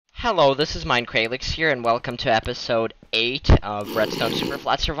Hello, this is MineCralex here, and welcome to episode 8 of Redstone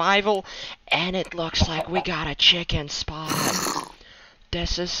Superflat Survival. And it looks like we got a chicken spawn.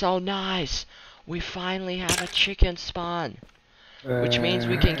 This is so nice. We finally have a chicken spawn, which means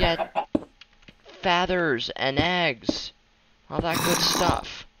we can get feathers and eggs, all that good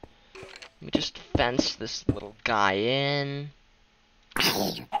stuff. Let me just fence this little guy in.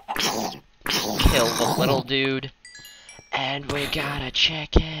 Kill the little dude. And we got a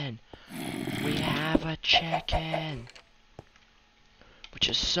chicken. We have a chicken. Which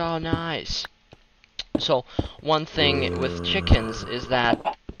is so nice. So, one thing with chickens is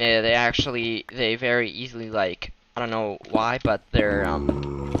that they very easily, like, I don't know why, but they're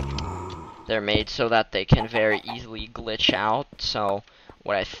made so that they can very easily glitch out. So,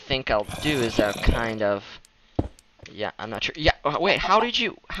 what I think I'll do is I'll kind of, yeah, I'm not sure. Yeah, wait,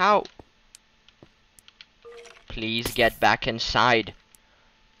 how? Please get back inside.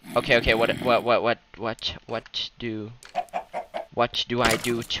 Okay, what do I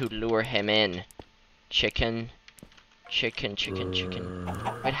do to lure him in? Chicken.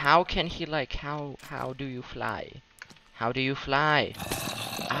 But how can he, like, how do you fly? How do you fly?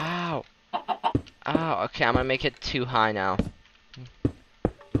 Ow. Oh, okay, I'm gonna make it too high now.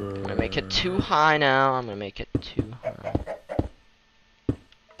 I'm gonna make it too high now. I'm gonna make it too high.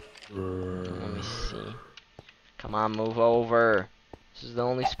 Let me see. Come on, move over. This is the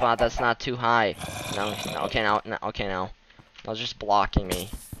only spot that's not too high. No, okay, now. Now it's just blocking me.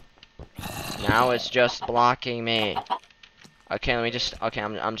 Now it's just blocking me. Okay, let me just. Okay,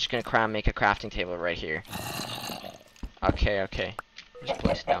 I'm just gonna make a crafting table right here. Okay. Just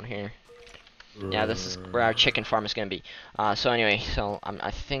place it down here. Yeah, this is where our chicken farm is gonna be. So anyway, I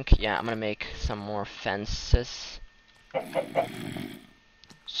think, yeah, I'm gonna make some more fences.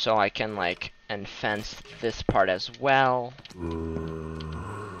 So I can, like, and fence this part as well.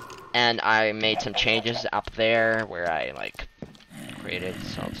 And I made some changes up there where I, like, created,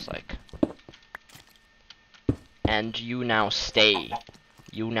 so it's like, and you now stay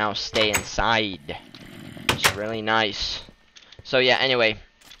inside. It's really nice. So yeah, anyway,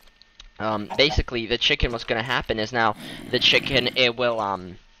 basically the chicken, what's gonna happen is now the chicken, it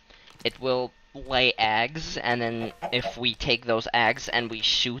will lay eggs, and then if we take those eggs and we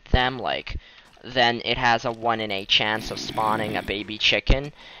shoot them, like, then it has a 1 in 8 chance of spawning a baby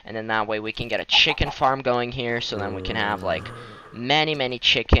chicken, and then that way we can get a chicken farm going here, so then we can have, like, many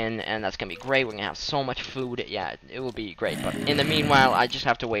chicken, and that's gonna be great. We're gonna have so much food. Yeah, it will be great, but in the meanwhile, I just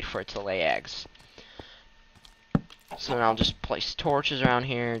have to wait for it to lay eggs. So then I'll just place torches around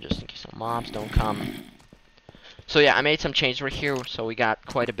here, just in case some mobs don't come. So yeah, I made some changes right here, so we got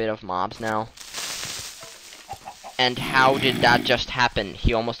quite a bit of mobs now. And how did that just happen?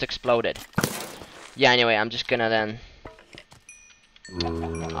 He almost exploded. Yeah, anyway, I'm just gonna then...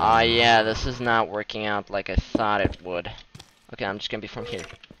 yeah, this is not working out like I thought it would. Okay, I'm just gonna be from here.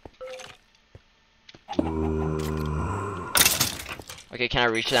 Okay, can I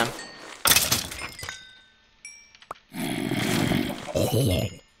reach them?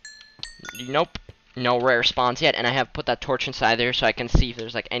 Nope. No rare spawns yet, and I have put that torch inside there so I can see if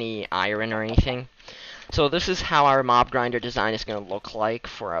there's, like, any iron or anything. So this is how our mob grinder design is going to look like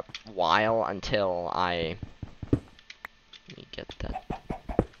for a while until I...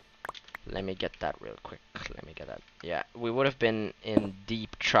 Let me get that real quick. Let me get that. Yeah, we would have been in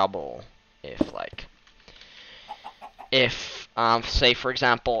deep trouble if, like... If, say, for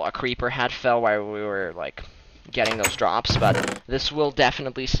example, a creeper had fell while we were, like, getting those drops, but this will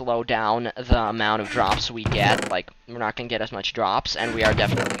definitely slow down the amount of drops we get. Like, we're not gonna get as much drops, and we are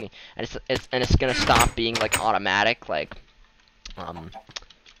definitely, and it's gonna stop being, like, automatic, like,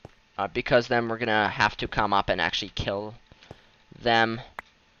 because then we're gonna have to come up and actually kill them.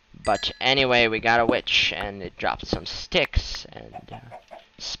 But anyway, we got a witch, and it dropped some sticks and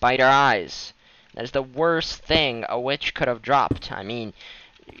spider eyes. That is the worst thing a witch could have dropped. I mean,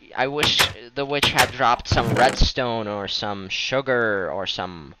 I wish the witch had dropped some redstone or some sugar or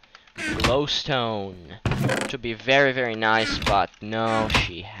some glowstone, which would be very nice, but no,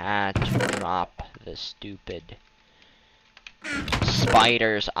 she had to drop the stupid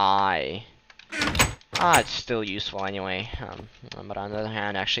spider's eye. It's still useful anyway, but on the other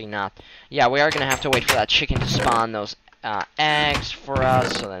hand, actually not. Yeah, we are gonna have to wait for that chicken to spawn those eggs for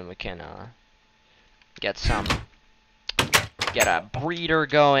us, so then we can get a breeder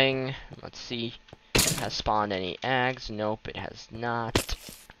going. Let's see. Has spawned any eggs? Nope, it has not.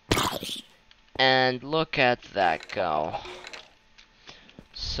 And look at that go.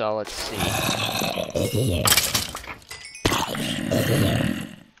 So let's see.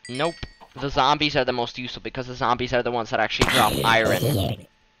 Nope. The zombies are the most useful because the zombies are the ones that actually drop iron.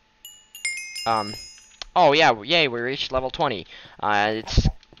 Oh yeah, yay, we reached level 20. It's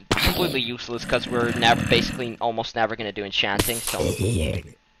completely useless because we're never, basically, almost never gonna do enchanting. So,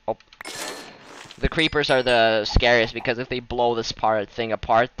 oh, the creepers are the scariest because if they blow this thing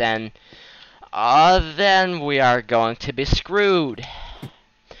apart, then we are going to be screwed.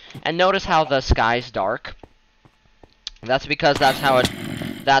 And notice how the sky's dark. That's because that's how it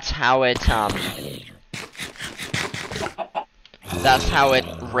that's how it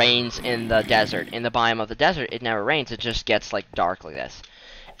rains in the desert. In the biome of the desert, it never rains. It just gets like dark like this.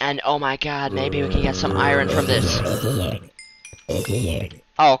 And oh my god, maybe we can get some iron from this.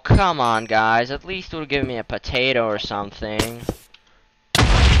 Oh, come on, guys. At least it would give me a potato or something.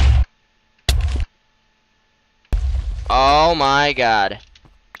 Oh my god.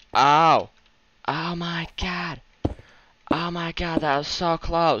 Oh. Oh my god. Oh my god, that was so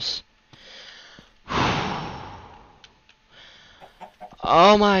close.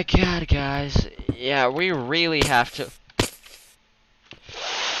 Oh my god, guys. Yeah, we really have to...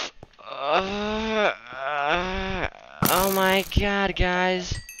 oh my god,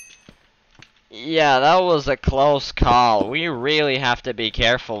 guys. Yeah, that was a close call. We really have to be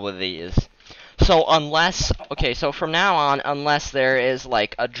careful with these. So unless... Okay, so from now on, unless there is,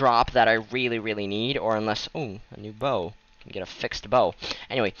 like, a drop that I really, really need, or unless... Ooh, a new bow. Can get a fixed bow.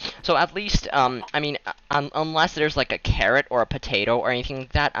 Anyway, so at least, I mean, unless there's, like, a carrot or a potato or anything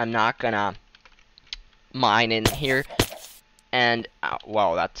like that, I'm not gonna mine in here. And,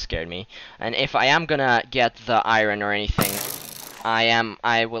 whoa, that scared me. And if I am gonna get the iron or anything,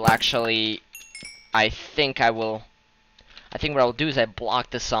 I will actually... I think what I'll do is I block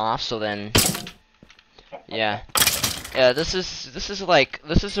this off, so then... Yeah. This is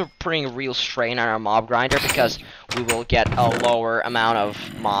a putting real strain on our mob grinder because we will get a lower amount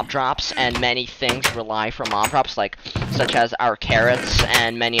of mob drops, and many things rely from mob drops, such as our carrots,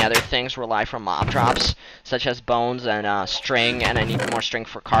 and many other things rely from mob drops, such as bones and string, and I need more string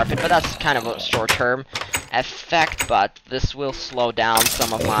for carpet, but that's kind of a short-term effect, but this will slow down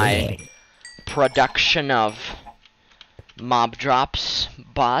some of my production of mob drops,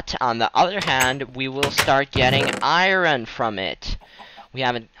 but on the other hand, we will start getting iron from it. We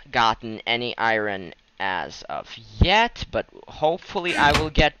haven't gotten any iron as of yet, but hopefully I will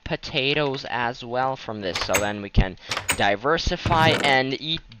get potatoes as well from this, so then we can diversify and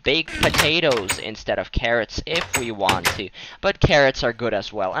eat baked potatoes instead of carrots if we want to. But carrots are good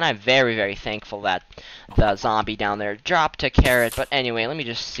as well, and I'm very, very thankful that the zombie down there dropped a carrot. But anyway, let me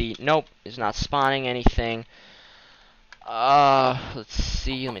just see. Nope, it's not spawning anything. Let's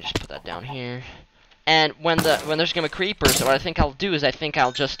see. Let me just put that down here. And when there's gonna be creepers, what I think I'll do is I think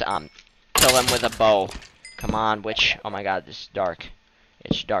I'll just kill them with a bow. Come on, witch. Oh my god, this is dark.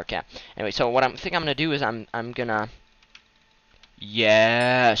 It's dark, yeah. Anyway, so what I think I'm gonna do is I'm gonna...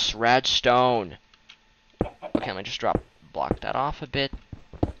 Yes, redstone. Okay, let me just block that off a bit.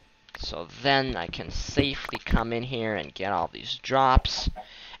 So then I can safely come in here and get all these drops.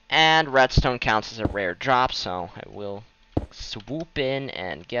 And redstone counts as a rare drop, so I will swoop in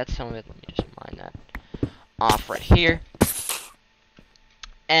and get some of it. Let me just mine that off right here.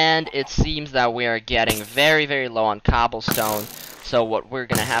 And it seems that we are getting very, very low on cobblestone. So what we're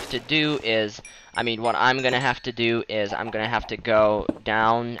going to have to do is, what I'm going to have to do is I'm going to have to go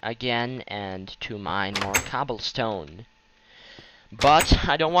down again and to mine more cobblestone. But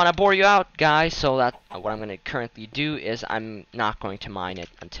I don't want to bore you out, guys, so that what I'm going to currently do is I'm not going to mine it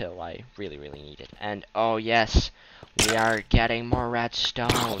until I really, really need it. And, oh yes, we are getting more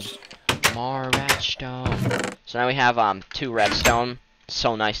redstone. More redstone. So now we have 2 redstone.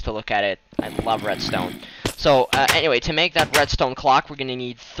 So nice to look at it. I love redstone. So, anyway, to make that redstone clock, we're going to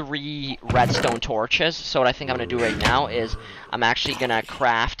need 3 redstone torches. So what I think I'm going to do right now is I'm actually going to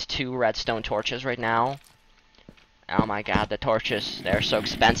craft 2 redstone torches right now. Oh my god, the torches, they're so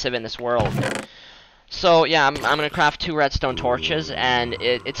expensive in this world. So, yeah, I'm going to craft 2 redstone torches, and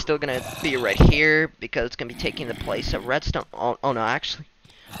it's still going to be right here, because it's going to be taking the place of redstone. Oh no, actually,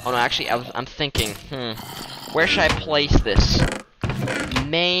 I'm thinking, where should I place this?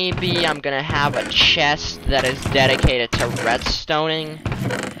 Maybe I'm going to have a chest that is dedicated to redstoning,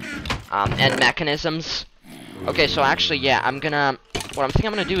 and mechanisms. Okay, so actually, yeah, what I'm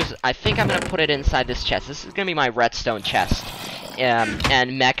gonna do is, I think I'm gonna put it inside this chest. This is gonna be my redstone chest,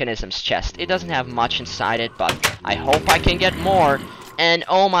 and mechanisms chest. It doesn't have much inside it, but I hope I can get more. And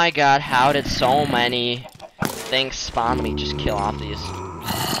oh my god, how did so many things spawn? Let me just kill off these.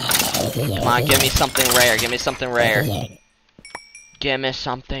 Come on, give me something rare, give me something rare. Give me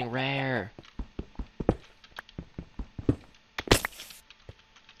something rare.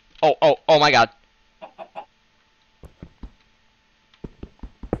 Oh my god.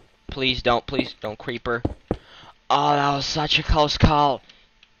 Please don't, creeper. Oh, that was such a close call.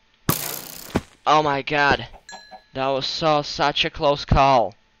 Oh my god. That was such a close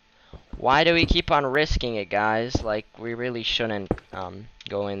call. Why do we keep on risking it, guys? Like, we really shouldn't,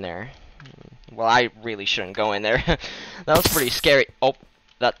 go in there. Well, I really shouldn't go in there. That was pretty scary. Oh,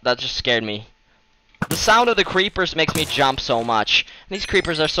 that just scared me. The sound of the creepers makes me jump so much. These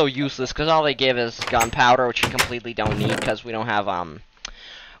creepers are so useless, because all they give is gunpowder, which we completely don't need, because we don't have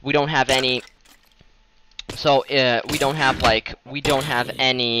any... So, we don't have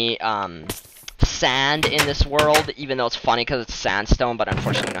any, sand in this world, even though it's funny because it's sandstone, but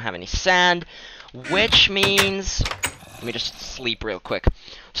unfortunately we don't have any sand, which means... Let me just sleep real quick.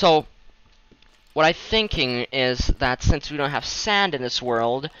 So, what I'm thinking is that since we don't have sand in this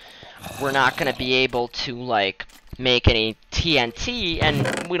world, we're not going to be able to, like, make any TNT,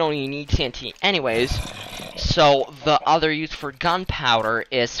 and we don't even need TNT anyways. So, the other use for gunpowder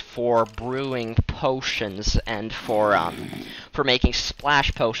is for brewing potions and for making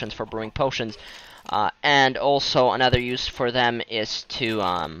splash potions, for brewing potions. And also another use for them is to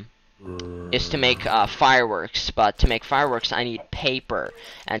make fireworks. But to make fireworks, I need paper,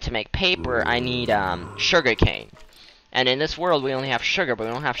 and to make paper, I need sugarcane. And in this world, we only have sugar, but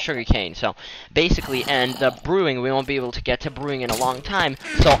we don't have sugarcane. So, basically, and the brewing, we won't be able to get to brewing in a long time.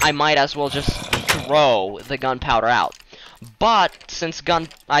 So, I might as well just throw the gunpowder out. But, since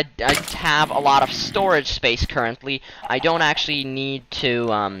I have a lot of storage space currently, I don't actually need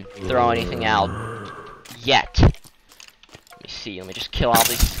to throw anything out yet. Let me see, let me just kill all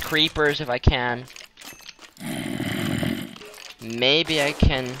these creepers if I can. Maybe I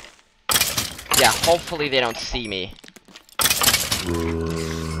can... Yeah, hopefully they don't see me.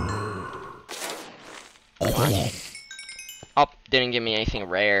 Oh, didn't give me anything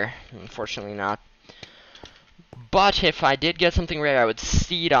rare. Unfortunately not. But if I did get something rare, I would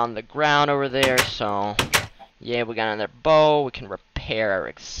see it on the ground over there, so... Yeah, we got another bow. We can repair our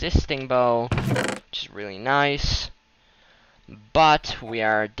existing bow, which is really nice. But we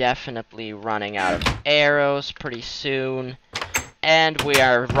are definitely running out of arrows pretty soon. And we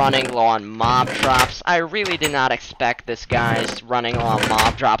are running low on mob drops. I really did not expect this, guys, running low on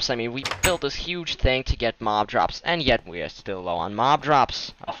mob drops. I mean, we built this huge thing to get mob drops, and yet we are still low on mob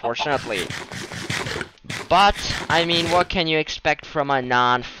drops, unfortunately. But, I mean, what can you expect from a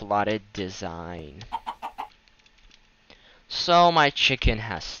non-flooded design? So, my chicken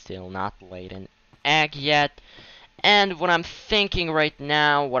has still not laid an egg yet. And what I'm thinking right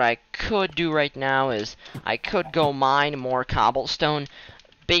now, what I could do right now is I could go mine more cobblestone.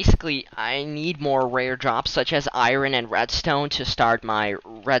 Basically, I need more rare drops such as iron and redstone to start my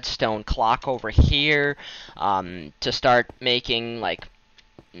redstone clock over here. To start making, like,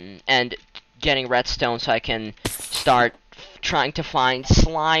 and getting redstone so I can start trying to find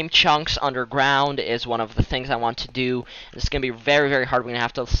slime chunks underground is one of the things I want to do. It's going to be very, very hard. We're going to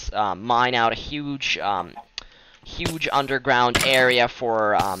have to mine out a huge underground area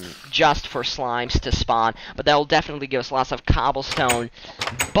for just for slimes to spawn, but that will definitely give us lots of cobblestone.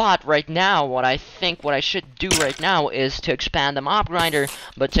 But right now, what I think what I should do right now is to expand the mob grinder.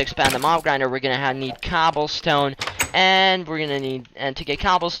 But to expand the mob grinder, we're gonna need cobblestone, and we're gonna need, and to get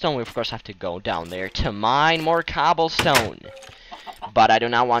cobblestone, we of course have to go down there to mine more cobblestone. But I do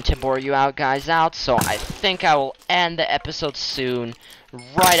not want to bore you guys out, so I think I will end the episode soon,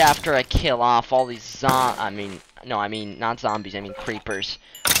 right after I kill off all these I mean, not zombies, I mean creepers.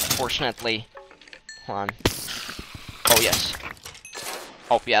 Unfortunately. Hold on. Oh, yes.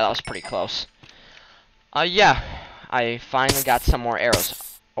 Oh, yeah, that was pretty close. Yeah. I finally got some more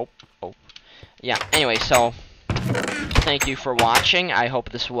arrows. Oh. Yeah, anyway, so... Thank you for watching. I hope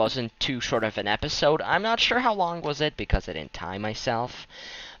this wasn't too short of an episode. I'm not sure how long was it, because I didn't time myself.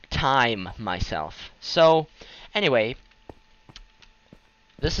 So, anyway...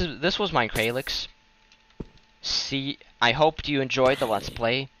 This was MineCralex. I hope you enjoyed the Let's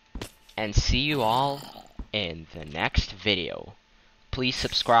Play, and see you all in the next video. Please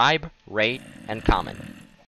subscribe, rate, and comment.